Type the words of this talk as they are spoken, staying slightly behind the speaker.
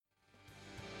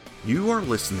You are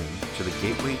listening to the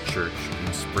Gateway Church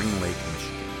in Spring Lake,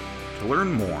 Michigan. To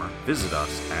learn more, visit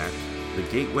us at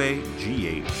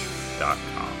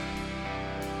thegatewaygh.com.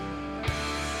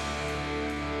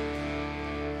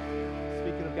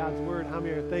 Speaking of God's Word, how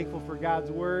many are thankful for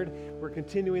God's Word? We're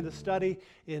continuing the study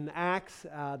in Acts,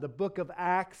 the book of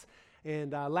Acts.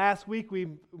 And last week we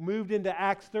moved into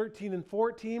Acts 13 and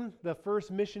 14, the first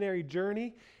missionary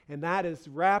journey, and that is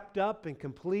wrapped up and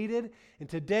completed. And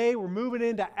today we're moving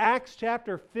into Acts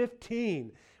chapter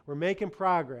 15. We're making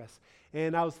progress.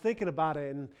 And I was thinking about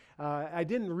it, and I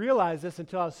didn't realize this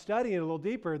until I was studying it a little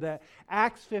deeper, that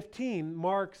Acts 15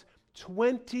 marks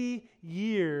 20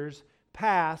 years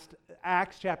past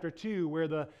Acts chapter 2, where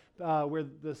the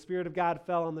Spirit of God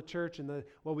fell on the church and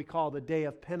what we call the day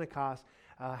of Pentecost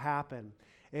happened.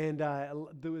 And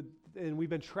we've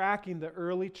been tracking the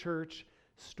early church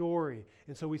story.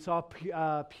 And so we saw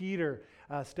Peter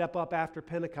step up after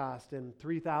Pentecost, and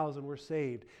 3,000 were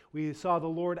saved. We saw the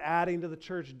Lord adding to the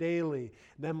church daily.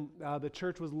 Then the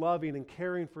church was loving and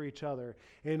caring for each other.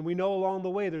 And we know along the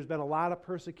way there's been a lot of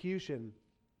persecution.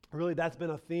 Really, that's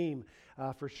been a theme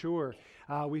for sure.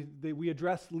 We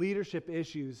addressed leadership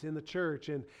issues in the church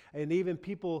and even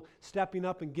people stepping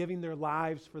up and giving their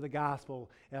lives for the gospel.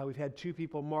 We've had 2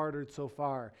 people martyred so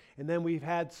far. And then we've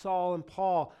had Saul and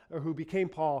Paul, or who became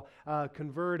Paul,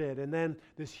 converted. And then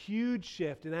this huge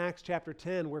shift in Acts chapter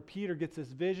 10 where Peter gets this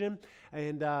vision.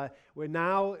 And where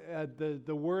now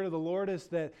the word of the Lord is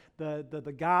that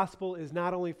the gospel is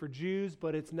not only for Jews,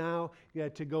 but it's now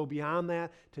to go beyond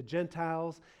that to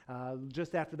Gentiles.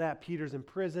 Just after that, Peter's in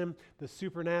prison. The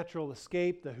supernatural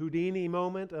escape, the Houdini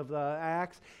moment of the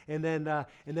Acts. And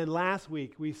then last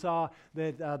week we saw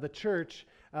that the church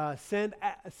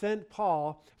sent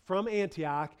Paul from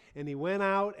Antioch, and he went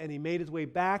out and he made his way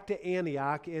back to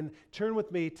Antioch. And turn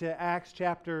with me to Acts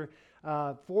chapter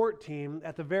 14.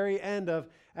 At the very end of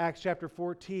Acts chapter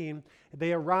 14,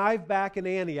 they arrived back in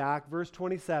Antioch, verse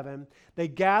 27. They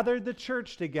gathered the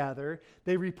church together.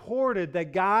 They reported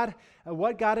that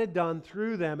what God had done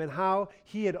through them and how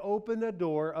he had opened a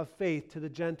door of faith to the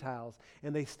Gentiles.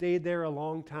 And they stayed there a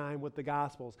long time with the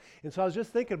Gospels. And so I was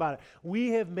just thinking about it.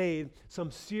 We have made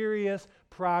some serious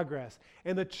progress.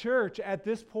 And the church at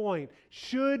this point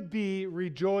should be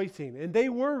rejoicing. And they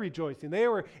were rejoicing. They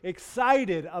were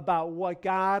excited about what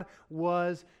God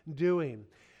was doing.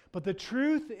 But the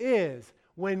truth is,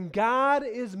 when God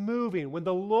is moving, when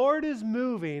the Lord is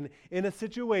moving in a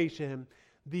situation,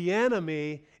 the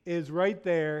enemy is right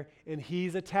there and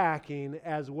he's attacking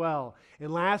as well.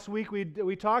 And last week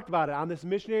we talked about it on this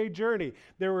missionary journey.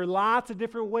 There were lots of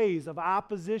different ways of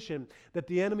opposition that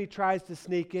the enemy tries to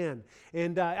sneak in.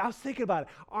 And I was thinking about it.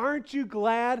 Aren't you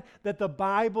glad that the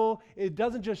Bible, it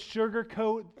doesn't just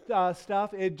sugarcoat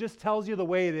stuff, it just tells you the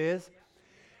way it is?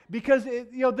 Because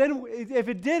then if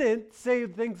it didn't say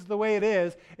things the way it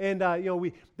is, and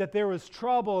that there was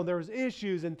trouble and there was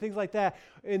issues and things like that,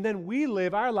 and then we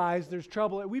live our lives, there's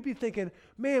trouble, we'd be thinking,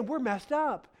 man, we're messed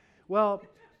up. Well,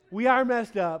 we are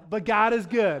messed up, but God is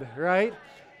good, right?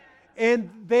 And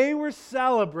they were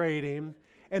celebrating,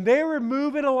 and they were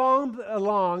moving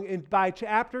along, and by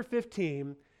chapter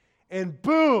 15, and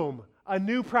boom, a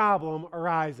new problem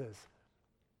arises.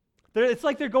 It's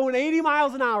like they're going 80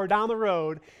 miles an hour down the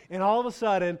road, and all of a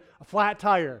sudden, a flat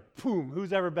tire. Boom,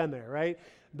 who's ever been there, right?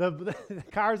 The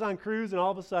car's on cruise, and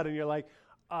all of a sudden, you're like,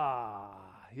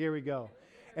 here we go.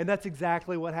 And that's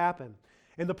exactly what happened.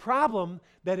 And the problem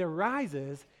that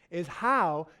arises is,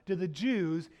 how do the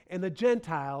Jews and the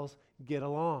Gentiles get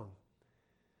along?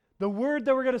 The word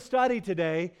that we're going to study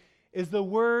today is the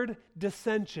word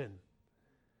dissension.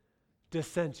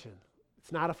 Dissension.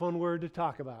 It's not a fun word to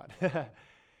talk about.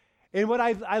 And what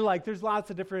I like, there's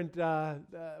lots of different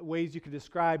ways you could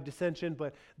describe dissension,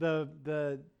 but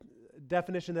the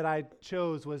definition that I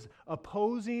chose was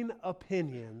opposing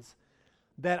opinions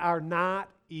that are not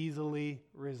easily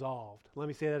resolved. Let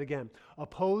me say that again.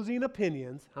 Opposing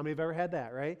opinions, how many have ever had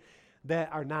that, right? That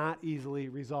are not easily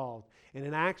resolved. And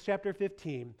in Acts chapter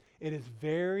 15, it is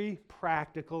very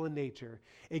practical in nature.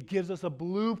 It gives us a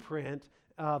blueprint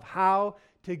of how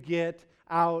to get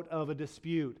out of a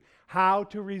dispute, how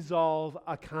to resolve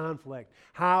a conflict,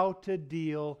 how to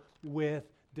deal with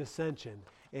dissension.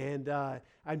 And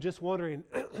I'm just wondering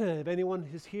if anyone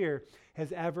is here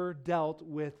has ever dealt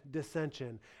with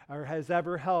dissension or has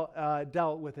ever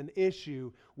dealt with an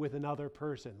issue with another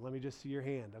person. Let me just see your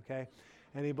hand, okay?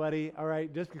 Anybody? All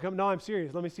right, just come. No, I'm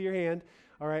serious. Let me see your hand.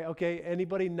 All right, okay.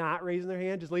 Anybody not raising their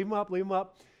hand? Just leave them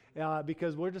up,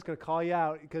 because we're just going to call you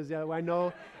out, because I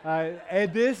know,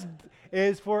 and this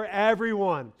is for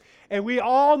everyone. And we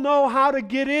all know how to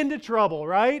get into trouble,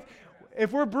 right?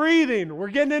 If we're breathing, we're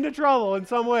getting into trouble in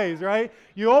some ways, right?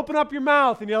 You open up your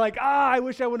mouth and you're like, I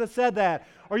wish I wouldn't have said that.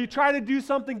 Or you try to do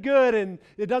something good and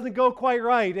it doesn't go quite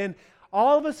right. And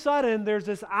all of a sudden, there's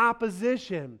this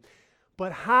opposition.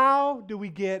 But how do we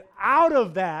get out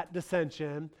of that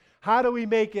dissension? How do we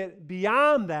make it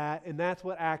beyond that? And that's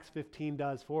what Acts 15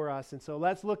 does for us. And so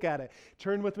let's look at it.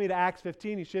 Turn with me to Acts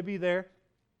 15. You should be there.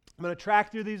 I'm going to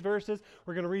track through these verses.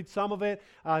 We're going to read some of it,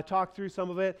 talk through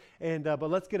some of it, but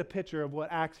let's get a picture of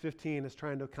what Acts 15 is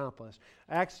trying to accomplish.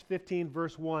 Acts 15,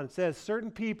 verse 1 says,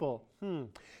 certain people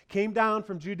came down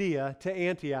from Judea to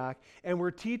Antioch and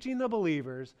were teaching the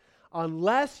believers,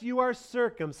 unless you are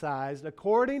circumcised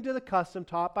according to the custom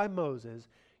taught by Moses,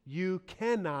 you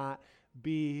cannot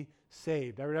be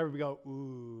saved. Every we go,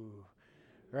 ooh,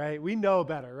 right? We know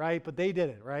better, right? But they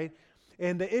didn't, right?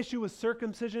 And the issue with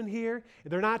circumcision here,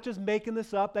 they're not just making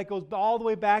this up. That goes all the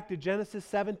way back to Genesis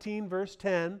 17, verse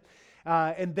 10.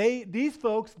 And these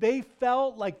folks, they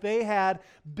felt like they had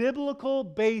biblical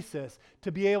basis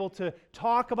to be able to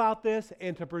talk about this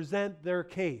and to present their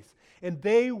case. And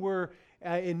they were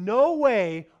in no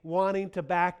way wanting to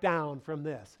back down from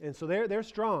this. And so they're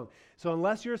strong. So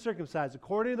unless you're circumcised,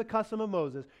 according to the custom of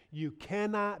Moses, you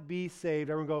cannot be saved.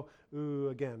 Everyone go, ooh,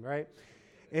 again, right?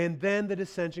 And then the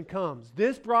dissension comes.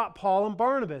 This brought Paul and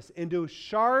Barnabas into a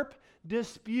sharp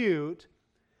dispute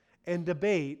and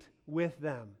debate with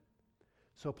them.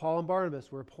 So Paul and Barnabas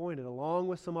were appointed, along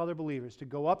with some other believers, to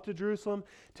go up to Jerusalem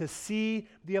to see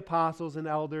the apostles and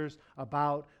elders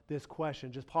about this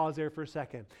question. Just pause there for a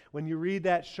second. When you read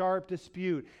that sharp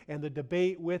dispute and the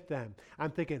debate with them, I'm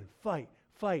thinking, fight,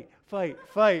 right?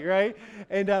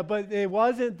 And but it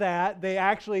wasn't that. They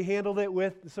actually handled it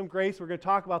with some grace. We're going to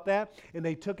talk about that. And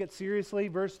they took it seriously.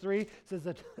 Verse 3 says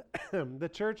that the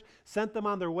church sent them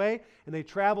on their way, and they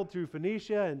traveled through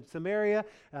Phoenicia and Samaria.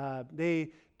 They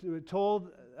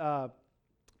told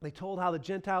how the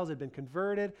Gentiles had been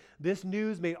converted. This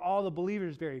news made all the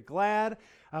believers very glad.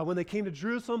 When they came to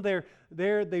Jerusalem,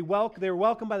 they were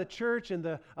welcomed by the church and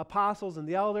the apostles and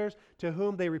the elders, to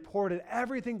whom they reported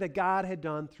everything that God had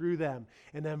done through them.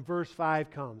 And then verse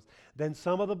 5 comes. Then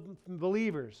some of the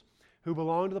believers who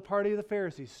belonged to the party of the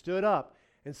Pharisees stood up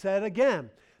and said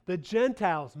again, the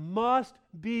Gentiles must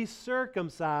be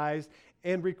circumcised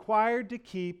and required to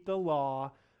keep the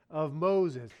law of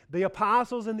Moses. The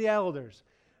apostles and the elders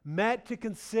met to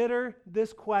consider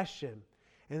this question.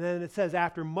 And then it says,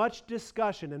 after much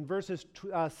discussion, in verses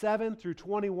 7 through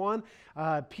 21,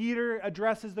 Peter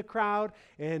addresses the crowd,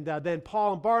 and then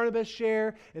Paul and Barnabas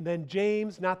share, and then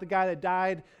James, not the guy that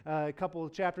died a couple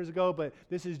of chapters ago, but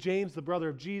this is James, the brother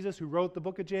of Jesus, who wrote the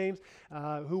book of James,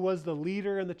 who was the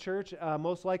leader in the church,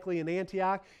 most likely in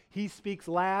Antioch. He speaks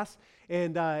last.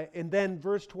 And then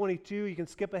verse 22, you can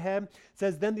skip ahead,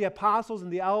 says, then the apostles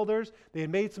and the elders, they had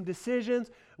made some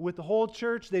decisions with the whole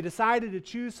church. They decided to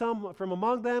choose some from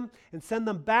among them and send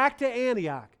them back to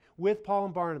Antioch with Paul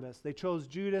and Barnabas. They chose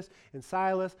Judas and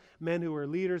Silas, men who were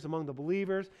leaders among the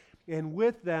believers. And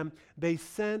with them, they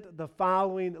sent the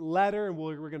following letter, and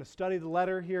we're going to study the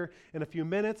letter here in a few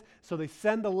minutes. So they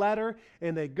send the letter,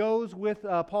 and it goes with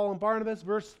Paul and Barnabas.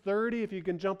 Verse 30, if you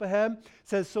can jump ahead,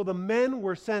 says, so the men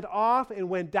were sent off and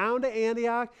went down to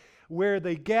Antioch, where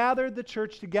they gathered the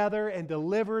church together and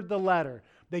delivered the letter.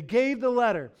 They gave the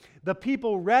letter. The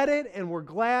people read it and were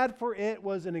glad, for it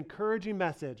was an encouraging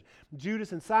message.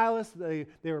 Judas and Silas, they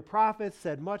were prophets,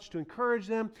 said much to encourage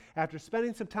them. After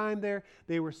spending some time there,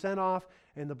 they were sent off,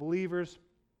 and the believers,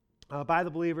 by the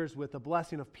believers, with the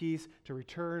blessing of peace to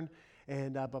return.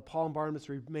 But Paul and Barnabas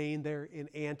remained there in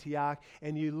Antioch.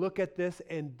 And you look at this,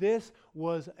 and this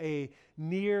was a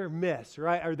near miss,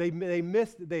 right? Or they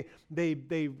missed.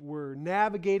 They were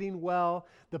navigating well.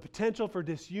 The potential for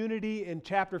disunity in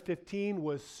chapter 15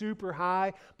 was super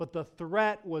high, but the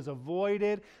threat was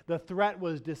avoided. The threat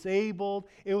was disabled.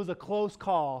 It was a close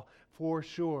call for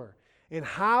sure. And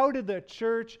how did the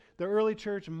early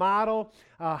church model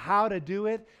how to do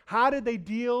it? How did they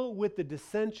deal with the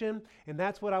dissension? And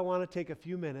that's what I want to take a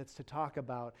few minutes to talk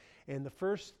about. And the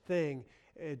first thing,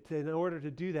 in order to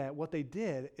do that, what they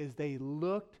did is they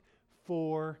looked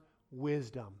for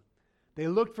wisdom. They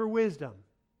looked for wisdom.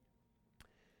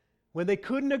 When they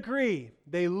couldn't agree,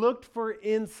 they looked for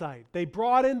insight. They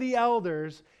brought in the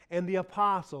elders and the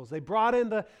apostles. They brought in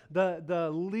the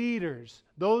leaders,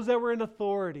 those that were in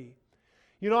authority.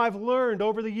 You know, I've learned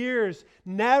over the years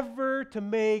never to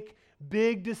make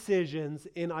big decisions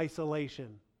in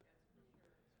isolation.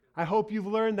 I hope you've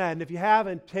learned that, and if you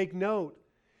haven't, take note.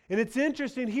 And it's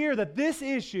interesting here that this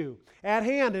issue at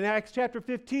hand in Acts chapter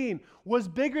 15 was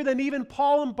bigger than even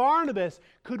Paul and Barnabas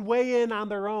could weigh in on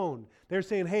their own. They're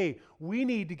saying, hey, we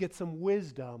need to get some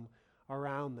wisdom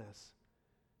around this.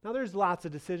 Now, there's lots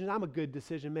of decisions. I'm a good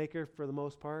decision maker for the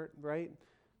most part, right?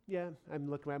 Yeah, I'm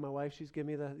looking at my wife. She's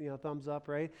giving me the thumbs up,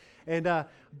 right? And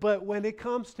but when it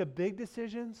comes to big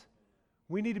decisions,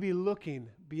 we need to be looking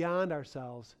beyond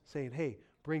ourselves, saying, hey,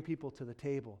 bring people to the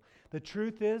table. The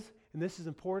truth is, and this is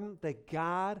important, that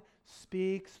God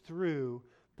speaks through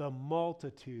the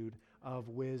multitude of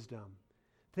wisdom.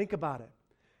 Think about it.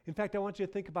 In fact, I want you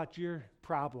to think about your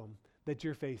problem that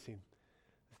you're facing.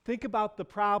 Think about the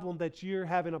problem that you're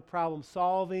having a problem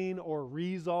solving or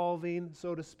resolving,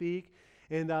 so to speak.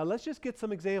 And let's just get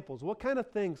some examples. What kind of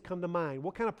things come to mind?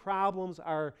 What kind of problems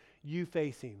are you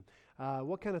facing?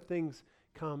 What kind of things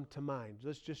come to mind?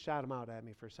 Let's just shout them out at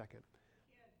me for a second.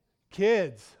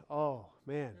 Kids. Oh,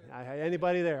 man.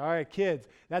 Anybody there? All right, kids.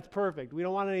 That's perfect. We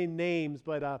don't want any names,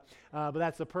 but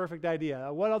that's the perfect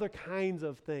idea. What other kinds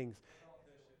of things?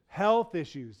 Health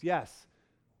issues. Yes.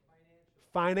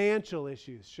 Financial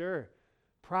issues. Sure.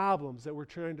 Problems that we're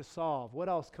trying to solve. What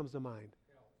else comes to mind?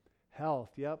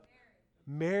 Health. Yep.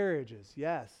 Marriages.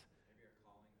 Yes.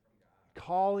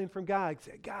 Calling from God.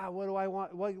 Say, God, what do I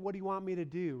want? What do you want me to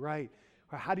do? Right.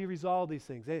 Or how do you resolve these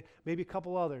things? Maybe a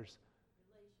couple others.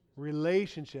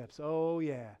 Relationships. Oh,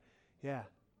 yeah. Yeah.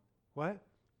 What?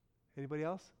 Anybody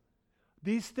else?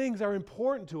 These things are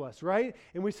important to us, right?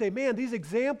 And we say, man, these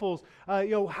examples,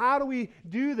 how do we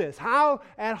do this? How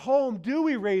at home do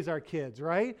we raise our kids,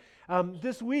 right?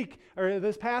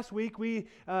 This past week, we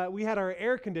had our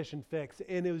air condition fixed,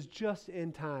 and it was just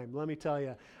in time. Let me tell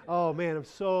you. Oh man, I'm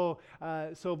so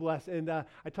blessed. And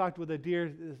I talked with a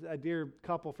dear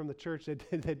couple from the church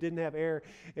that didn't have air,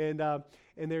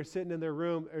 and they're sitting in their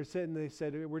room, they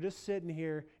said, we're just sitting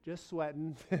here, just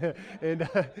sweating.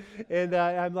 and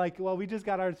I'm like, well, we just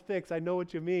got ours fixed. I know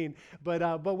what you mean.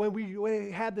 But when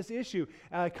we had this issue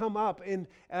come up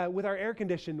with our air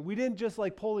condition, we didn't just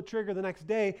like pull the trigger the next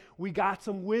day. We got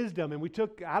some wisdom, and we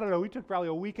took probably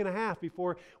a week and a half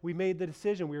before we made the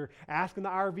decision. We were asking the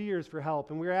RVers for help,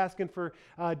 and we were asking for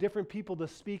different people to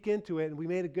speak into it, and we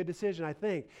made a good decision, I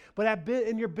think. But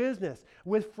in your business,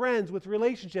 with friends, with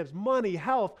relationships, money,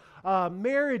 health,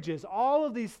 marriages, all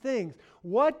of these things,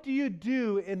 what do you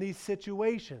do in these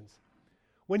situations?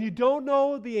 When you don't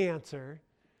know the answer,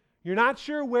 you're not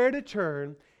sure where to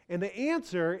turn, and the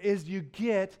answer is you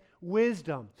get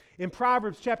wisdom. In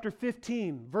Proverbs chapter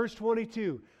 15, verse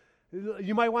 22,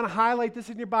 you might want to highlight this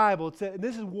in your Bible.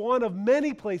 This is one of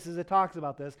many places it talks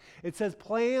about this. It says,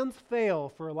 plans fail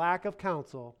for lack of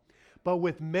counsel, but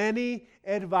with many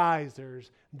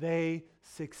advisors, they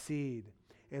succeed.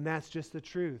 And that's just the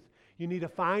truth. You need to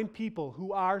find people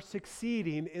who are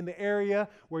succeeding in the area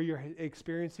where you're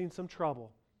experiencing some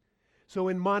trouble. So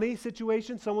in money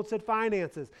situations, someone said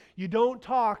finances. You don't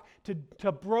talk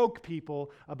to broke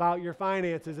people about your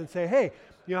finances and say, hey,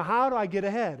 how do I get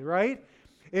ahead, right?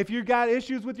 If you've got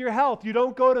issues with your health, you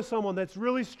don't go to someone that's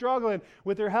really struggling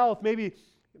with their health. Maybe,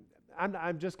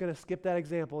 I'm just going to skip that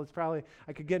example. It's probably,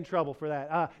 I could get in trouble for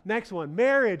that. Next one,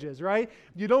 marriages, right?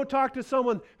 You don't talk to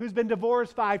someone who's been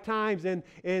divorced 5 times and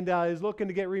is looking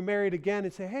to get remarried again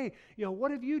and say, hey, what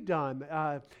have you done?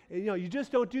 You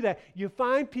just don't do that. You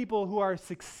find people who are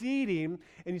succeeding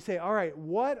and you say, all right,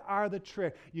 what are the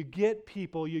tricks? You get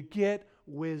people, you get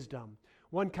wisdom.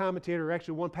 One commentator,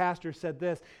 actually one pastor said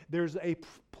this, there's a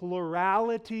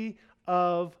plurality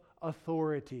of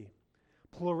authority.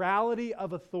 Plurality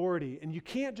of authority. And you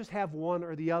can't just have one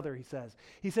or the other, he says.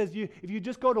 He says if you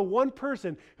just go to one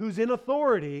person who's in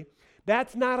authority,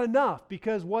 that's not enough,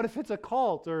 because what if it's a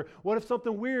cult, or what if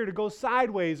something weird goes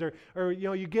sideways, or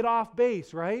you get off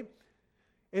base, right?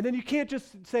 And then you can't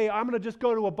just say, I'm going to just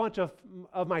go to a bunch of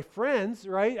my friends,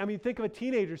 right? I mean, think of a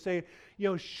teenager saying,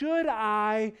 should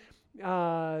I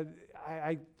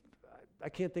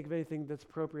can't think of anything that's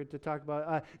appropriate to talk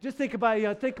about. Just think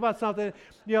about something,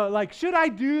 like, should I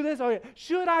do this? Or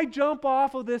should I jump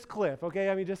off of this cliff? Okay,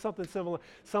 I mean, just something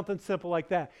simple like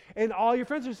that. And all your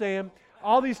friends are saying,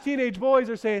 all these teenage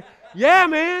boys are saying, yeah,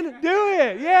 man, do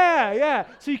it. Yeah.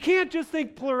 So you can't just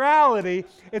think plurality.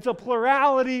 It's a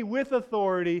plurality with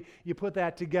authority. You put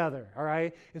that together, all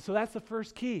right? And so that's the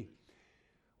first key.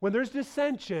 When there's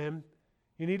dissension,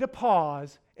 you need to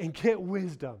pause and get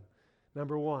wisdom.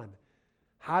 Number one.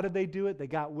 How did they do it? They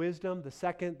got wisdom. The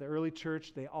second, the early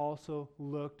church, they also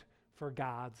looked for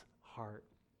God's heart.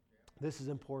 This is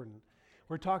important.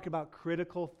 We're talking about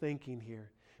critical thinking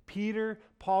here. Peter,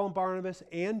 Paul, and Barnabas,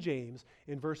 and James,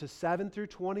 in verses 7 through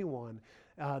 21,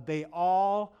 they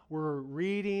all were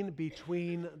reading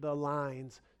between the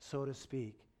lines, so to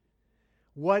speak.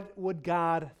 What would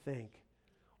God think?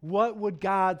 What would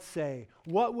God say?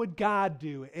 What would God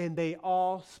do? And they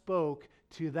all spoke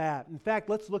to that. In fact,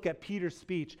 let's look at Peter's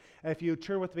speech. If you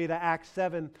turn with me to Acts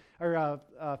 7 or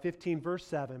 15, verse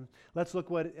 7, let's look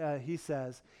what he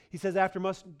says. He says, after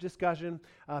much discussion,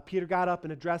 Peter got up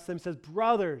and addressed them. He says,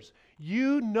 brothers,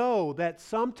 you know that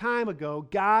some time ago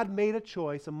God made a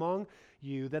choice among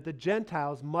you that the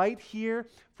Gentiles might hear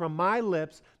from my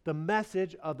lips the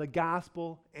message of the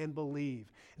gospel and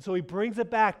believe. And so he brings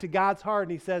it back to God's heart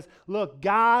and he says, look,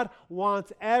 God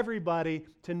wants everybody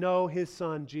to know his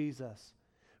son Jesus.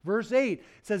 Verse 8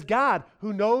 says, God,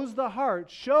 who knows the heart,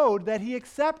 showed that he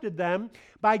accepted them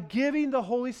by giving the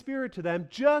Holy Spirit to them,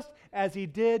 just as he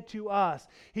did to us.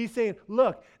 He's saying,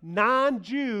 look,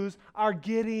 non-Jews are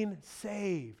getting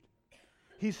saved.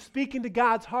 He's speaking to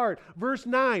God's heart. Verse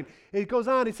 9, it goes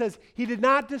on, it says, he did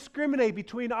not discriminate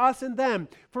between us and them,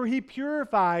 for he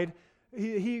purified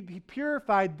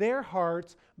their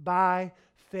hearts by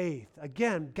faith.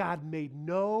 Again, God made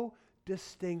no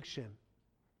distinction.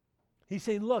 He's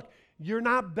saying, look, you're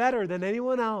not better than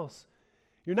anyone else.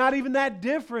 You're not even that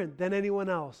different than anyone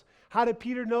else. How did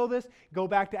Peter know this? Go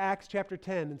back to Acts chapter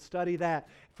 10 and study that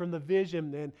from the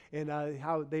vision and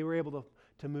how they were able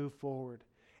to move forward.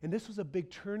 And this was a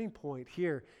big turning point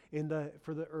here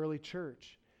for the early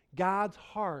church. God's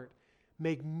heart,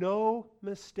 make no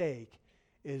mistake,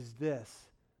 is this,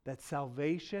 that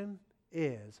salvation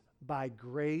is by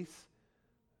grace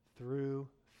through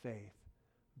faith.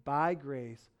 By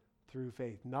grace through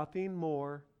faith. Nothing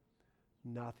more,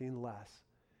 nothing less.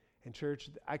 And church,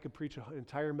 I could preach an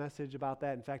entire message about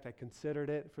that. In fact, I considered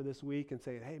it for this week and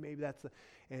saying, hey, maybe that's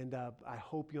and I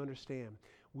hope you understand.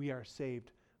 We are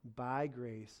saved by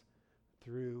grace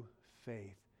through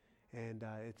faith. And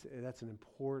that's an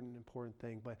important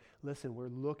thing. But listen, we're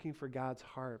looking for God's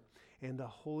heart. And the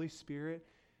Holy Spirit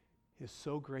is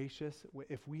so gracious.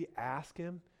 If we ask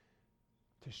him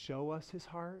to show us his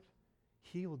heart,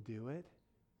 he will do it.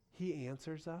 He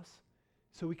answers us.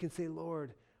 So we can say,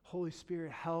 Lord, Holy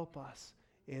Spirit, help us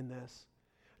in this.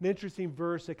 An interesting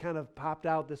verse that kind of popped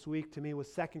out this week to me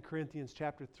was 2 Corinthians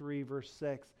chapter 3, verse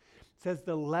 6. It says,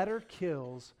 the letter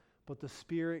kills, but the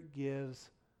Spirit gives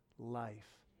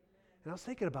life. And I was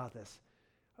thinking about this.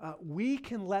 We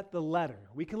can let the letter,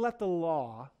 we can let the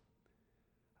law,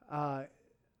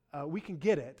 we can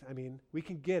get it. I mean, we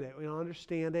can get it. We don't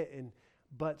understand it.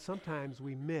 But sometimes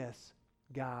we miss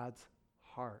God's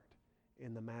heart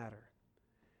in the matter.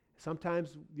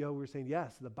 Sometimes, we're saying,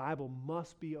 yes, the Bible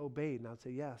must be obeyed. And I would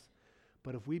say, yes.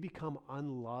 But if we become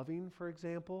unloving, for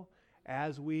example,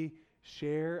 as we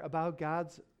share about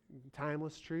God's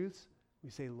timeless truths,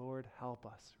 we say, Lord, help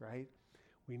us, right?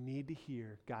 We need to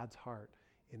hear God's heart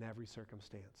in every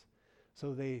circumstance.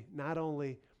 So they not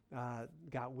only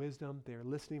got wisdom, they're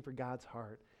listening for God's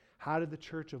heart. How did the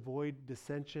church avoid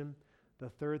dissension? The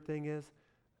third thing is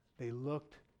they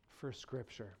looked for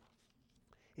Scripture.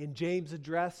 In James'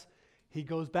 address, he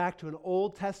goes back to an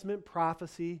Old Testament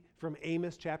prophecy from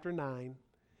Amos chapter 9.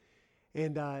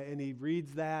 And he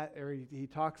reads that, or he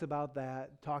talks about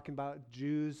that, talking about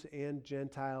Jews and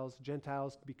Gentiles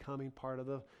becoming part of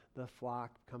the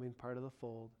flock, becoming part of the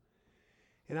fold.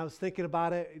 And I was thinking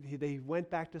about it. They went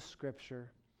back to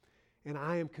Scripture, and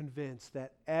I am convinced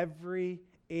that every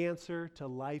answer to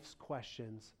life's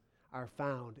questions are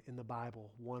found in the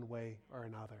Bible one way or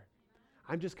another.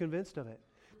 I'm just convinced of it.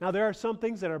 Now, there are some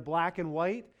things that are black and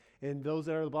white, and those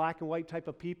that are the black and white type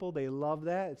of people, they love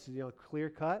that. It's clear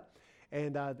cut.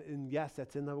 And yes,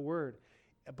 that's in the Word.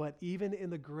 But even in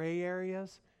the gray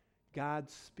areas, God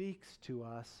speaks to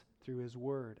us through His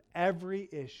Word. Every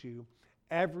issue,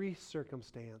 every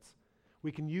circumstance,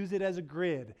 we can use it as a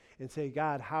grid and say,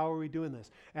 God, how are we doing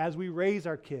this? As we raise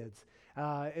our kids,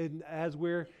 and as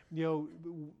we're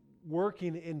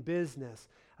working in business,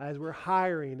 as we're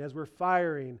hiring, as we're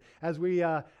firing, as we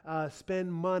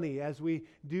spend money, as we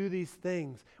do these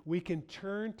things, we can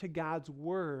turn to God's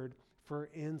Word for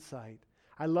insight.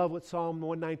 I love what Psalm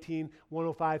 119,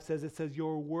 105 says. It says,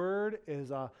 your Word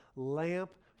is a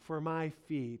lamp for my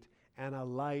feet and a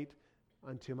light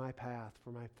unto my path,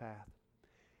 for my path.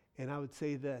 And I would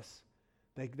say this,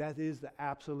 that is the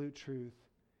absolute truth,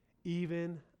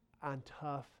 even on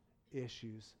tough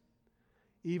issues.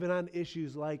 Even on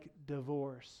issues like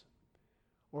divorce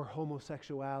or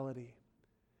homosexuality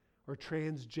or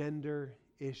transgender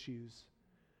issues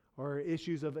or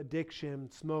issues of addiction,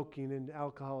 smoking and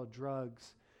alcohol,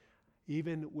 drugs,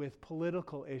 even with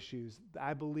political issues.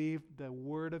 I believe the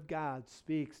Word of God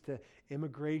speaks to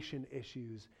immigration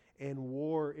issues and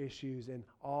war issues and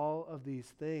all of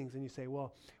these things. And you say,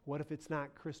 well, what if it's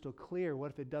not crystal clear? What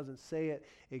if it doesn't say it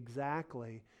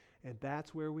exactly? And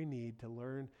that's where we need to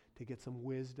learn to get some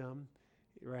wisdom,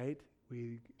 right?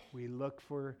 We look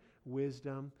for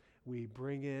wisdom. we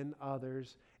bring in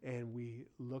others, and we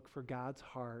look for God's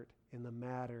heart in the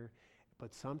matter.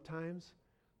 But sometimes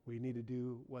we need to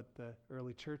do what the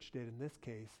early church did in this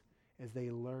case, as they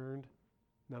learned,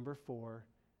 number 4,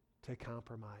 to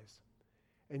compromise.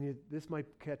 And this might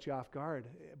catch you off guard,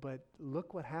 but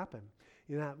look what happened.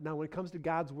 Now, when it comes to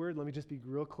God's word, let me just be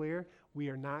real clear. We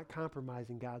are not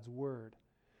compromising God's word.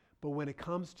 But when it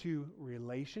comes to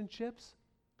relationships,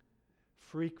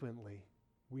 frequently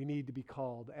we need to be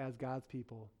called as God's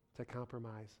people to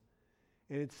compromise.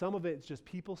 And some of it's just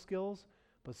people skills,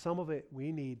 but some of it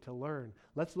we need to learn.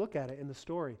 Let's look at it in the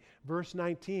story. Verse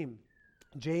 19.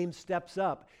 James steps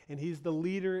up, and he's the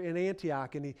leader in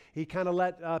Antioch, and he kind of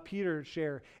let Peter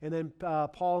share, and then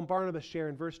Paul and Barnabas share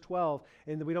in verse 12,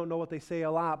 and we don't know what they say a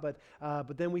lot, but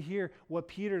then we hear what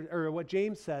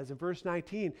James says in verse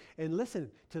 19, and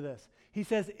listen to this. He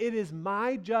says, "It is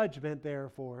my judgment,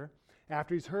 therefore,"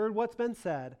 after he's heard what's been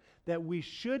said, "that we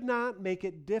should not make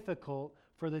it difficult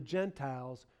for the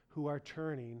Gentiles who are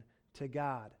turning to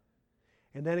God."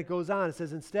 And then it goes on. It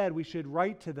says, instead, we should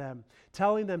write to them,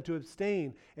 telling them to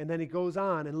abstain. And then he goes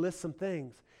on and lists some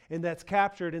things. And that's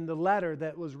captured in the letter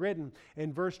that was written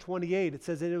in verse 28. It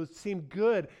says, "It would seem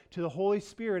good to the Holy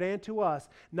Spirit and to us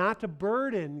not to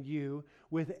burden you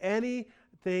with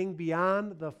anything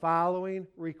beyond the following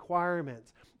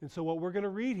requirements." And so what we're going to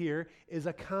read here is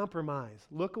a compromise.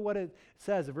 Look at what it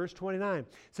says in verse 29.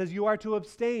 It says, "You are to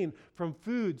abstain from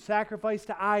food sacrificed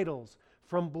to idols,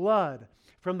 from blood,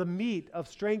 from the meat of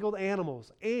strangled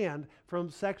animals, and from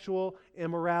sexual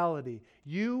immorality.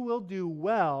 You will do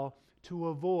well to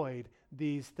avoid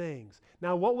these things."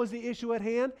 Now, what was the issue at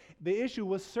hand? The issue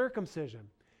was circumcision.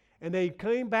 And they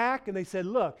came back and they said,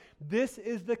 look, this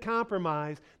is the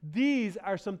compromise. These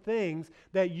are some things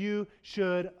that you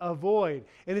should avoid.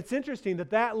 And it's interesting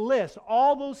that list,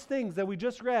 all those things that we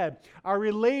just read, are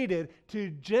related to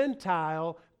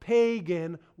Gentile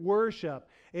pagan worship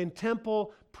and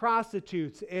temple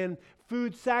prostitutes and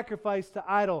food sacrificed to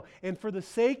idol. And for the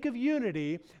sake of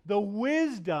unity, the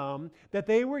wisdom that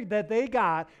they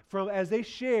got from as they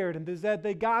shared and that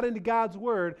they got into God's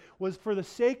word was for the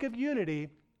sake of unity.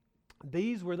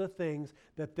 These were the things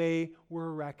that they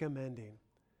were recommending.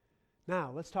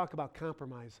 Now, let's talk about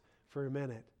compromise for a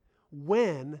minute.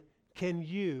 When can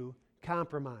you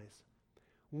compromise?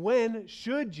 When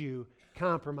should you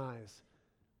compromise?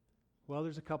 Well,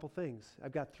 there's a couple things.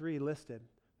 I've got 3 listed.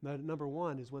 Number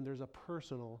 1 is when there's a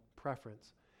personal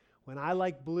preference. When I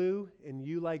like blue and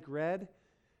you like red,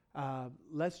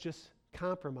 let's just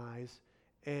compromise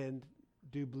and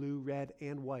do blue, red,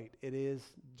 and white. It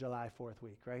is July 4th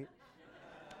week, right?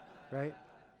 Right?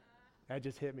 That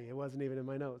just hit me. It wasn't even in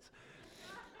my notes.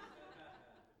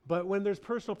 But when there's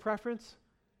personal preference,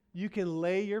 you can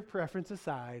lay your preference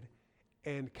aside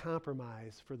and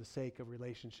compromise for the sake of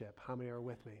relationship. How many are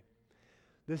with me?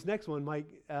 This next one might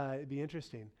be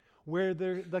interesting, where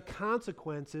the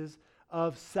consequences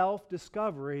of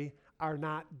self-discovery are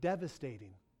not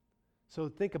devastating. So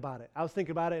think about it. I was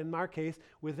thinking about it in our case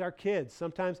with our kids.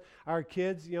 Sometimes our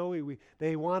kids,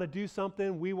 they want to do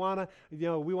something. We want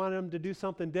them to do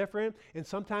something different. And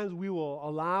sometimes we will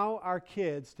allow our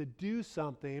kids to do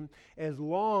something as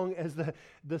long as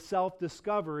the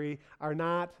self-discovery are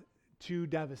not too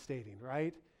devastating,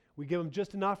 right? We give them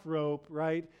just enough rope,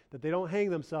 right, that they don't hang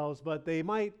themselves, but they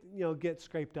might, get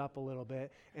scraped up a little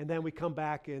bit, and then we come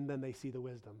back and then they see the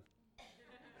wisdom.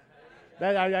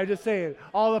 I just say it.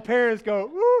 All the parents go,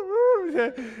 woo,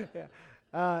 woo. Yeah.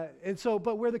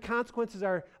 But where the consequences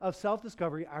of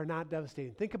self-discovery are not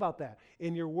devastating. Think about that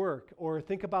in your work, or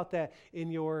think about that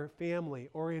in your family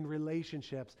or in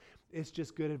relationships. It's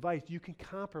just good advice. You can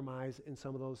compromise in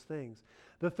some of those things.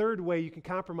 The third way you can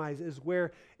compromise is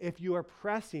where if you are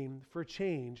pressing for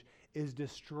change is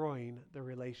destroying the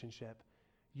relationship.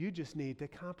 You just need to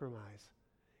compromise.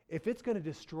 If it's going to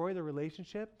destroy the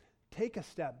relationship, take a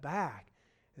step back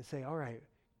and say, all right,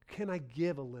 can I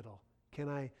give a little? Can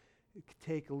I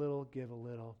take a little, give a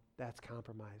little? That's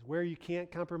compromise. Where you can't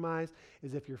compromise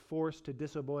is if you're forced to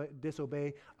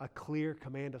disobey a clear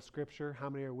command of Scripture. How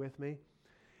many are with me?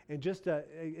 And just,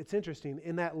 it's interesting,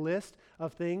 in that list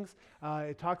of things,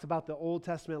 it talks about the Old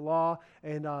Testament law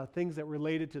and things that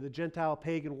related to the Gentile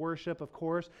pagan worship, of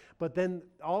course, but then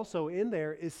also in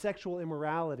there is sexual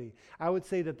immorality. I would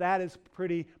say that is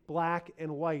pretty black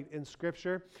and white in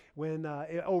Scripture. When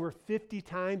over 50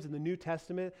 times in the New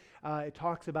Testament, it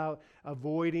talks about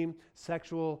avoiding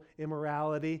sexual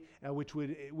immorality, which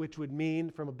would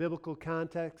mean, from a biblical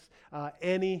context,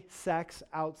 any sex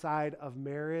outside of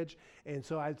marriage. And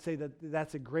so I'd say that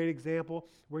that's a great example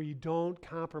where you don't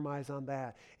compromise on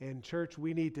that. And church,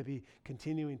 we need to be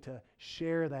continuing to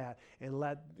share that and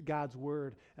let God's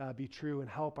word be true and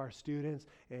help our students.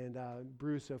 And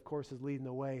Bruce, of course, is leading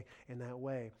the way in that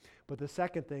way. But the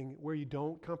second thing where you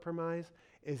don't compromise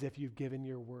is if you've given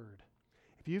your word.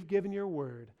 If you've given your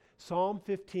word, Psalm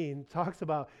 15 talks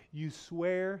about you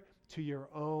swear to your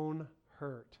own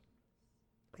hurt.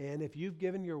 And if you've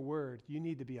given your word, you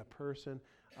need to be a person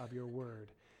of your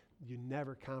word. You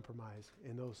never compromise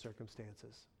in those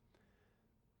circumstances.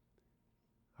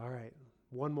 All right,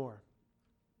 one more.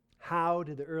 How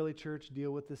did the early church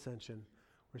deal with dissension?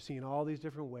 We're seeing all these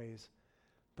different ways.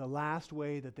 The last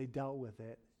way that they dealt with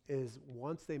it is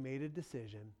once they made a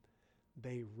decision,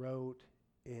 they wrote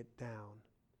it down.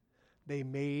 They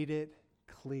made it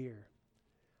clear.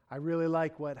 I really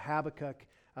like what Habakkuk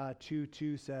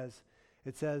 2:2 says.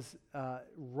 It says,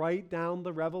 write down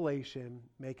the revelation,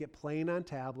 make it plain on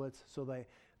tablets so that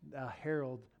a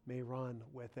herald may run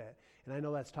with it. And I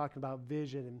know that's talking about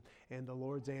vision and the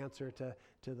Lord's answer to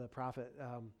the prophet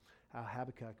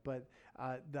Habakkuk. But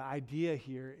the idea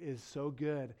here is so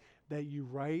good that you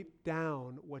write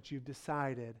down what you've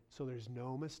decided so there's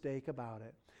no mistake about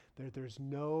it. There's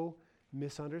no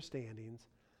misunderstandings.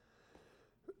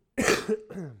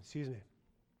 Excuse me.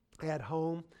 At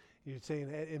home, you're saying,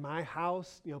 in my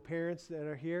house, parents that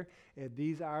are here,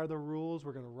 these are the rules.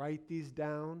 We're going to write these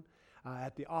down.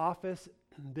 At the office,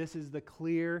 this is the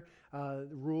clear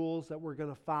rules that we're going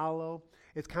to follow.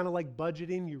 It's kind of like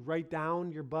budgeting. You write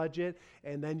down your budget,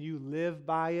 and then you live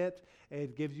by it.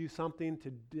 It gives you something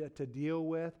to deal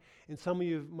with. And some of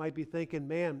you might be thinking,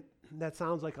 man, that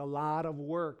sounds like a lot of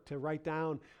work to write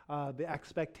down the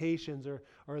expectations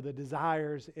or the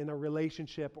desires in a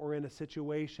relationship or in a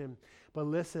situation. But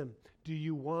listen, do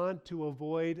you want to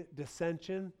avoid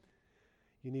dissension?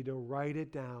 You need to write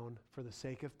it down for the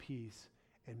sake of peace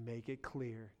and make it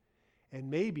clear. And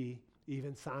maybe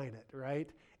even sign it, right?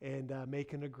 And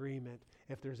make an agreement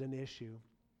if there's an issue.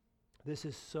 This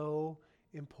is so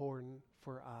important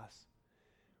for us.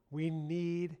 We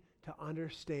need to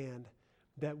understand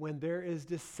that when there is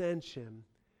dissension,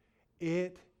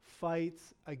 it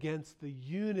fights against the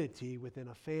unity within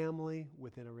a family,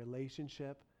 within a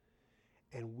relationship,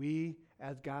 and we,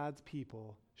 as God's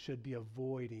people, should be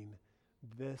avoiding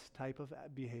this type of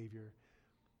behavior.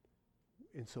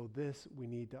 And so this we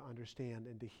need to understand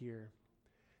and to hear.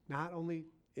 Not only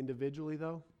individually,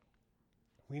 though,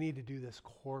 we need to do this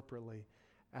corporately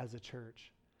as a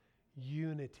church.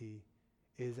 Unity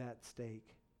is at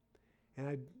stake. And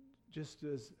I just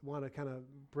want to kind of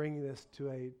bring this to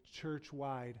a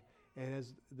church-wide, and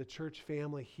as the church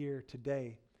family here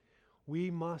today, we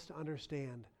must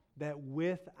understand that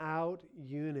without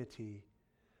unity,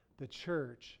 the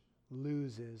church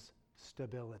loses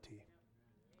stability.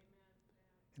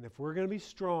 And if we're going to be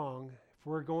strong, if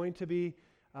we're going to be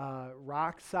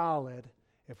rock solid,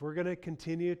 if we're going to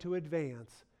continue to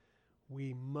advance,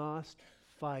 we must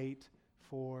fight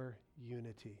for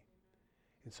unity.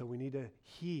 And so we need to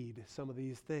heed some of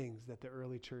these things that the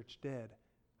early church did.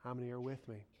 How many are with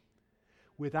me?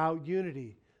 Without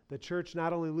unity, the church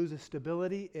not only loses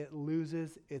stability, it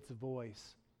loses its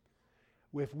voice.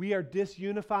 If we are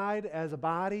disunified as a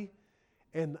body,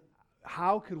 and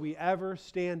how could we ever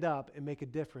stand up and make a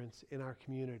difference in our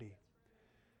community?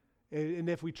 And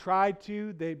if we tried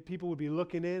to, people would be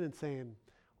looking in and saying,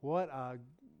 what a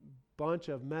bunch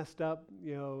of messed up,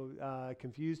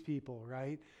 confused people,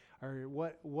 right? Or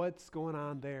what's going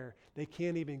on there? They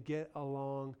can't even get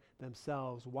along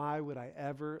themselves. Why would I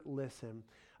ever listen?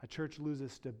 A church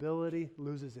loses stability,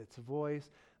 loses its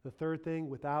voice. The third thing,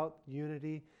 without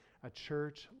unity, a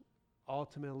church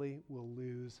ultimately will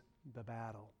lose the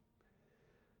battle.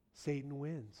 Satan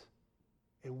wins.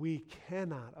 And we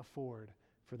cannot afford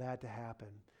for that to happen.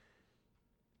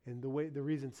 And the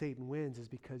reason Satan wins is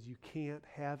because you can't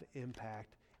have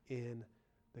impact in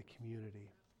the community.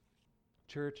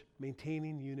 Church,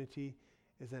 maintaining unity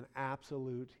is an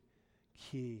absolute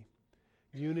key.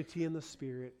 Unity in the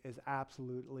Spirit is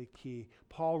absolutely key.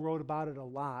 Paul wrote about it a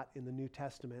lot in the New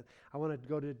Testament. I want to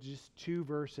go to just two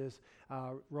verses,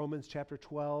 Romans chapter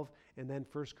 12 and then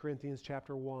 1 Corinthians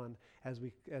chapter 1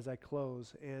 as I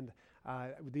close. And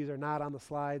these are not on the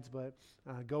slides, but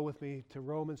go with me to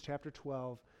Romans chapter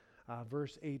 12,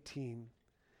 verse 18.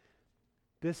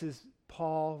 This is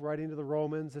Paul writing to the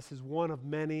Romans. This is one of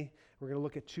many. We're going to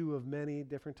look at two of many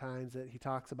different times that he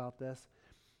talks about this.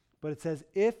 But it says,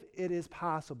 if it is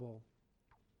possible,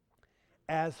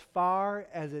 as far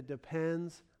as it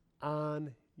depends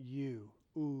on you.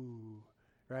 Ooh,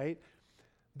 right?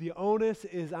 The onus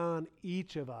is on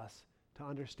each of us to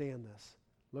understand this.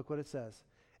 Look what it says.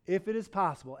 If it is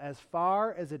possible, as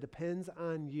far as it depends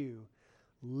on you,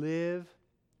 live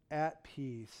at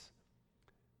peace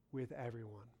with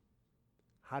everyone.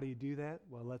 How do you do that?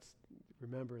 Well, let's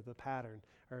remember the pattern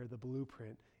or the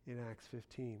blueprint in Acts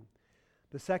 15.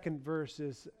 The second verse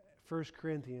is 1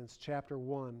 Corinthians chapter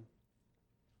 1.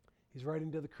 He's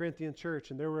writing to the Corinthian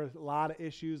church, and there were a lot of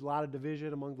issues, a lot of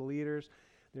division among the leaders.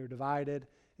 They were divided.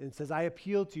 And it says, I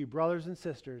appeal to you, brothers and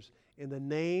sisters, in the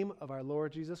name of our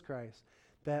Lord Jesus Christ,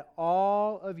 that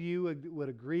all of you would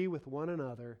agree with one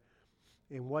another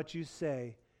in what you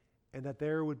say, and that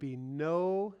there would be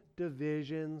no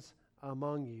divisions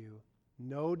among you,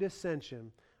 no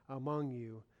dissension among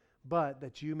you, but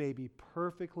that you may be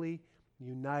perfectly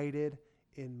united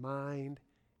in mind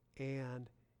and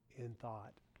in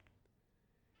thought.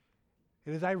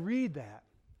 And as I read that,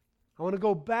 I want to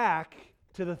go back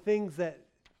to the things that,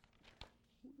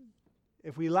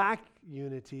 if we lack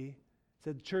unity,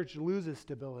 said the church loses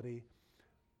stability.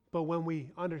 But when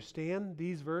we understand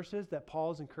these verses that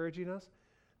Paul's encouraging us,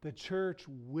 the church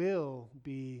will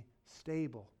be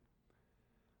stable.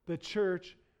 The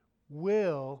church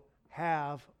will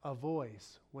have a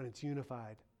voice when it's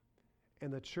unified.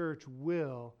 And the church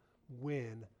will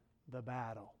win the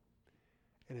battle.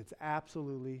 And it's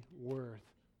absolutely worth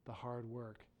the hard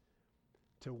work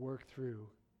to work through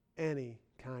any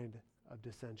kind of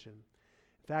dissension.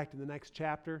 In fact, in the next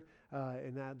chapter,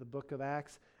 in the book of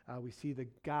Acts, we see the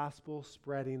gospel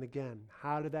spreading again.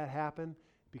 How did that happen?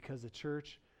 Because the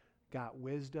church got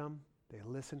wisdom. They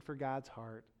listened for God's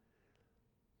heart.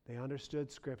 They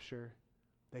understood Scripture.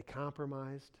 They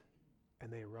compromised,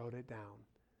 and they wrote it down.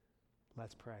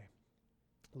 Let's pray.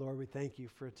 Lord, we thank you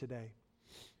for today.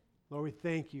 Lord, we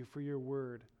thank you for your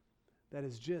word that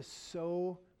is just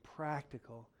so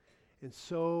practical and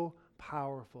so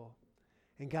powerful.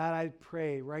 And God, I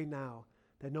pray right now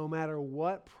that no matter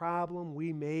what problem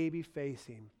we may be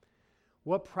facing,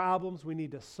 what problems we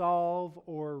need to solve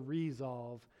or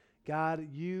resolve, God,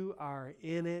 you are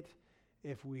in it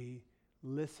if we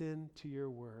listen to your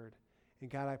word. And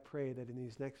God, I pray that in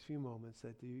these next few moments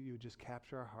that you would just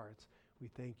capture our hearts. We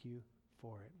thank you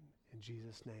for it. In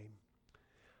Jesus' name.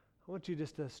 I want you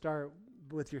just to start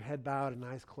with your head bowed and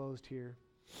eyes closed here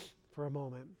for a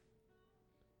moment.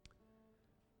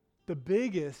 The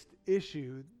biggest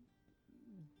issue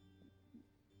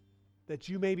that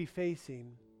you may be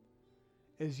facing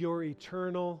is your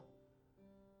eternal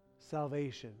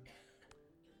salvation.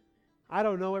 I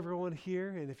don't know everyone here,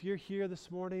 and if you're here this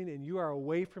morning and you are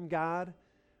away from God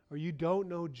or you don't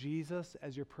know Jesus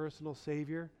as your personal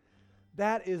Savior,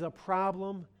 that is a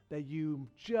problem that you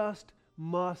just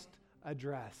must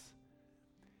address.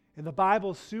 And the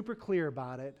Bible's super clear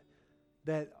about it,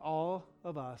 that all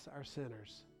of us are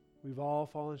sinners. We've all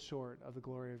fallen short of the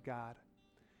glory of God.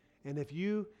 And if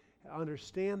you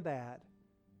understand that,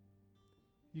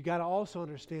 you got to also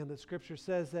understand that Scripture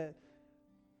says that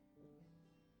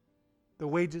the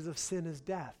wages of sin is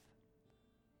death.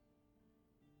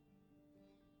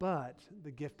 But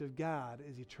the gift of God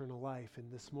is eternal life.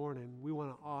 And this morning, we want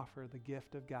to offer the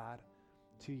gift of God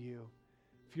to you.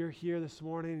 If you're here this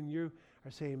morning and you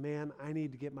are saying, man, I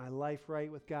need to get my life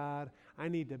right with God. I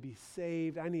need to be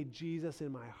saved. I need Jesus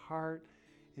in my heart.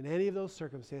 In any of those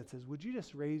circumstances, would you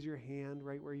just raise your hand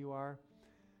right where you are?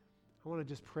 I want to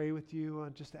just pray with you,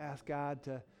 just to ask God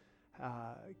to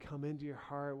come into your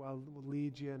heart. We'll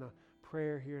lead you in a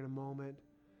prayer here in a moment.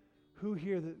 Who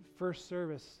here, the first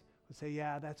service, would say,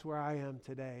 yeah, that's where I am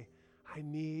today. I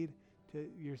need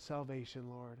your salvation,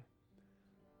 Lord.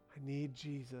 I need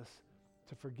Jesus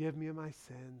to forgive me of my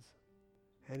sins.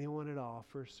 Anyone at all,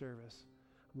 first service.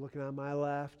 I'm looking on my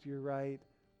left, your right.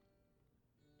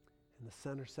 In the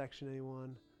center section,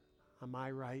 anyone? On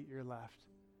my right, your left.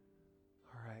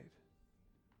 All right.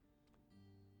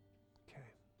 Okay.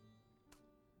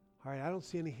 All right, I don't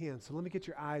see any hands, so let me get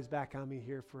your eyes back on me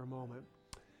here for a moment.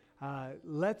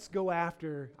 Let's go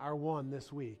after our one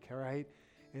this week, all right?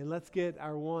 And let's get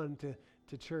our one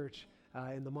to church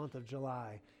in the month of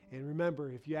July. And remember,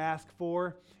 if you ask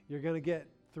 4, you're going to get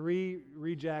 3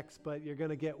 rejects, but you're going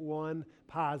to get 1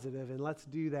 positive. And let's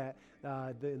do that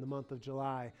in the month of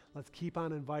July. Let's keep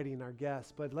on inviting our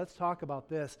guests. But let's talk about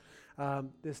this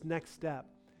next step.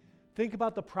 Think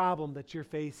about the problem that you're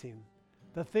facing.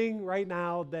 The thing right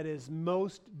now that is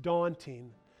most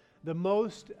daunting, the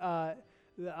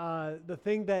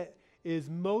thing that is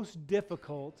most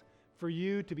difficult for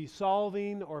you to be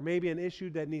solving, or maybe an issue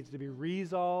that needs to be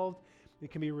resolved. It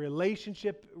can be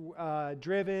relationship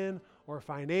driven or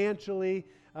financially.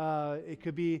 It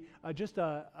could be just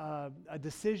a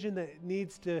decision that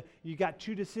needs to, you got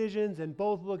two decisions and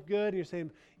both look good. And you're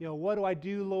saying, what do I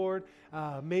do, Lord?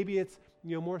 Maybe it's,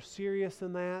 more serious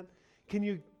than that. Can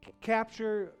you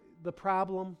capture the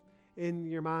problem in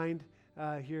your mind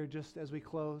here just as we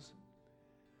close?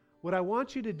 What I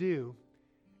want you to do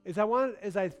is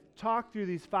as I talk through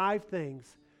these 5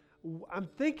 things, I'm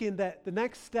thinking that the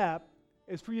next step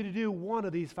is for you to do one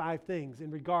of these 5 things in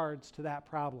regards to that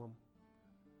problem.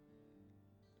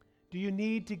 Do you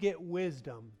need to get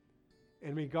wisdom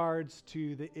in regards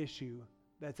to the issue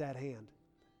that's at hand?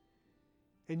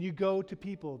 And you go to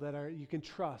people that you can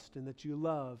trust and that you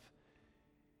love,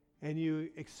 and you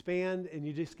expand and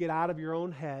you just get out of your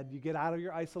own head, you get out of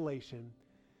your isolation,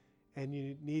 and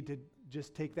you need to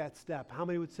just take that step. How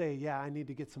many would say, yeah, I need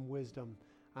to get some wisdom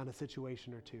on a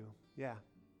situation or two? Yeah,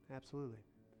 absolutely.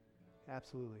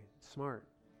 Absolutely. Smart.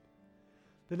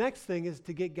 The next thing is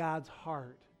to get God's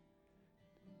heart.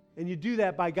 And you do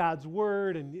that by God's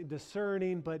word and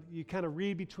discerning, but you kind of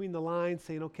read between the lines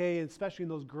saying, okay, and especially in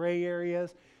those gray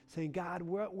areas, saying, God,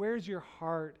 where's your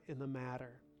heart in the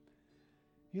matter?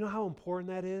 You know how important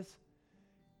that is?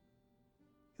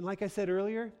 And like I said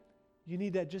earlier, you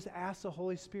need to just ask the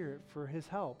Holy Spirit for His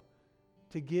help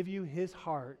to give you His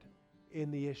heart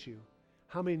in the issue.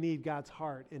 How many need God's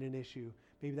heart in an issue?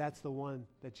 Maybe that's the one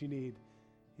that you need.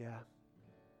 Yeah.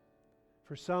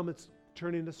 For some, it's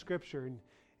turning to Scripture,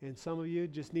 and some of you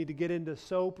just need to get into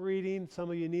soap reading. Some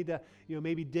of you need to,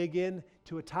 maybe dig in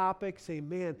to a topic, say,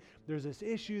 man, there's this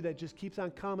issue that just keeps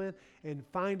on coming, and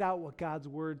find out what God's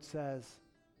Word says.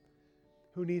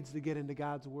 Who needs to get into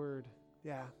God's Word?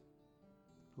 Yeah,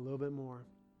 a little bit more.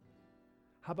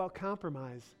 How about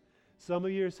compromise? Some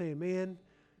of you are saying, man,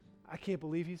 I can't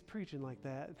believe he's preaching like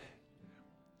that.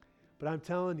 But I'm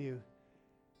telling you,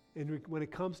 when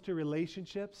it comes to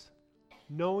relationships,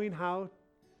 knowing how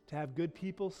to have good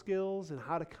people skills and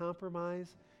how to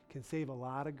compromise can save a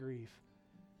lot of grief.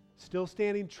 Still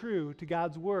standing true to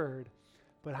God's word,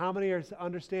 but how many are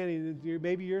understanding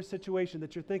maybe your situation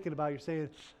that you're thinking about, you're saying,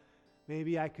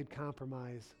 maybe I could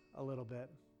compromise a little bit.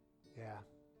 Yeah.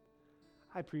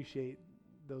 I appreciate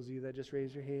those of you that just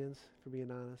raised your hands, for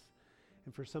being honest.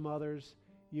 And for some others,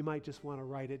 you might just want to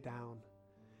write it down.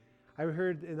 I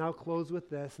heard, and I'll close with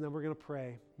this, and then we're going to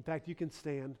pray. In fact, you can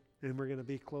stand, and we're going to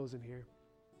be closing here.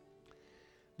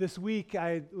 This week,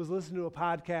 I was listening to a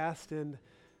podcast, and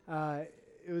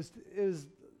it was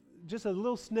just a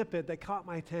little snippet that caught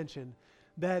my attention.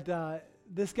 That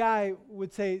this guy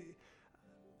would say,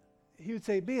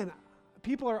 man,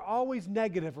 people are always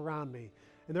negative around me.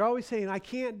 And they're always saying, I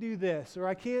can't do this, or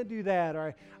I can't do that,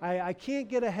 or I can't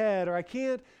get ahead, or I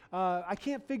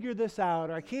can't figure this out,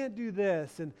 or I can't do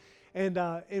this. And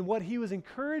what he was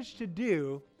encouraged to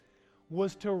do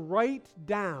was to write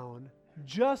down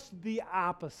just the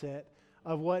opposite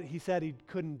of what he said he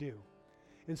couldn't do.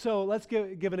 And so let's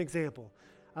give an example.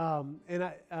 Can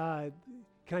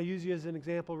I use you as an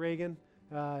example, Reagan?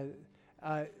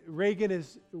 Reagan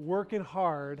is working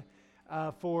hard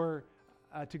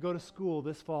to go to school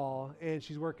this fall, and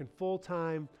she's working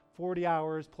full-time, 40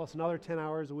 hours plus another 10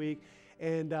 hours a week.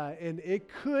 And it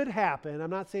could happen, I'm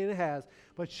not saying it has,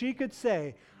 but she could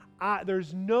say,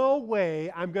 there's no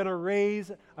way I'm going to raise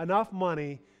enough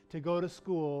money to go to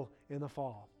school in the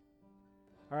fall.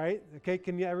 All right? Okay,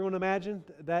 can everyone imagine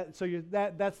that? So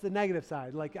that's the negative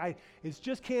side. Like, it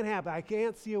just can't happen. I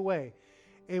can't see a way.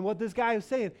 And what this guy was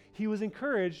saying, he was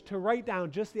encouraged to write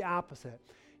down just the opposite.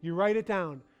 You write it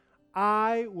down.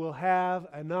 I will have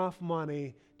enough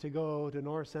money to go to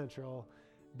North Central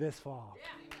this fall.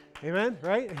 Yeah. Amen?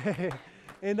 Right?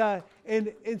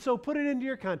 and so put it into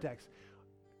your context.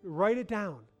 Write it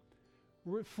down.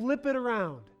 Flip it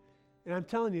around. And I'm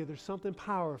telling you, there's something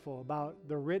powerful about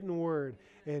the written word.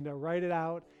 And write it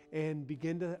out and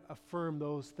begin to affirm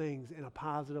those things in a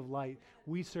positive light.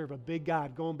 We serve a big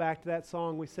God. Going back to that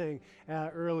song we sang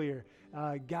earlier,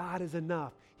 God is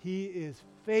enough. He is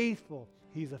faithful.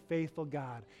 He's a faithful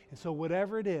God. And so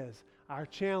whatever it is, our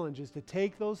challenge is to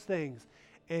take those things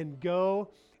and go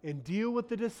and deal with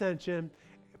the dissension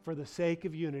for the sake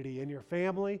of unity in your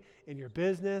family, in your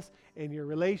business, in your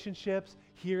relationships,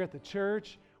 here at the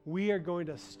church. We are going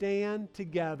to stand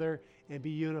together and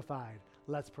be unified.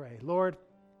 Let's pray. Lord,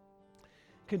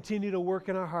 continue to work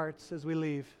in our hearts as we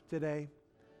leave today.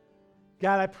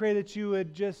 God, I pray that you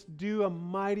would just do a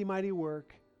mighty, mighty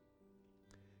work.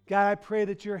 God, I pray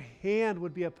that your hand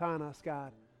would be upon us,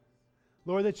 God.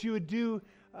 Lord, that you would do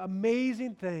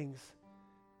amazing things.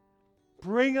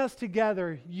 Bring us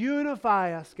together.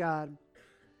 Unify us, God.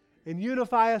 And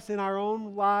unify us in our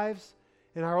own lives,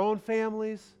 in our own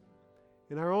families,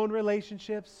 in our own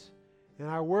relationships, in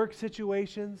our work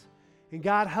situations. And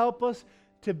God, help us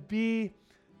to be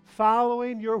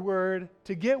following your word,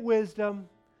 to get wisdom,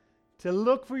 to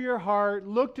look for your heart,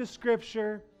 look to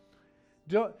Scripture.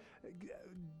 Don't,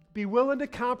 be willing to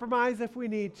compromise if we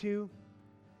need to.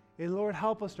 And Lord,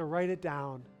 help us to write it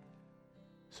down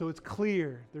so it's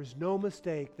clear, there's no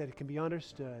mistake, that it can be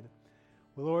understood.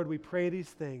 Well, Lord, we pray these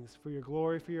things for your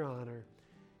glory, for your honor,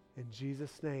 in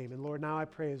Jesus' name. And Lord, now I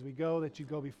pray as we go that you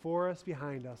go before us,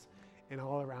 behind us, and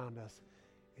all around us.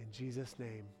 In Jesus'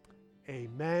 name,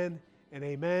 amen and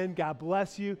amen. God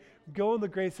bless you. Go in the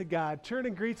grace of God. Turn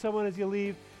and greet someone as you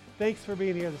leave. Thanks for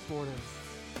being here this morning.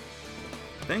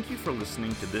 Thank you for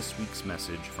listening to this week's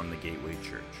message from the Gateway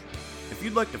Church. If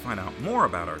you'd like to find out more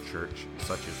about our church,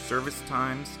 such as service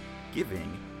times,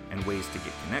 giving, and ways to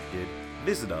get connected,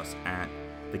 visit us at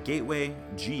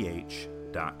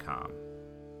thegatewaygh.com.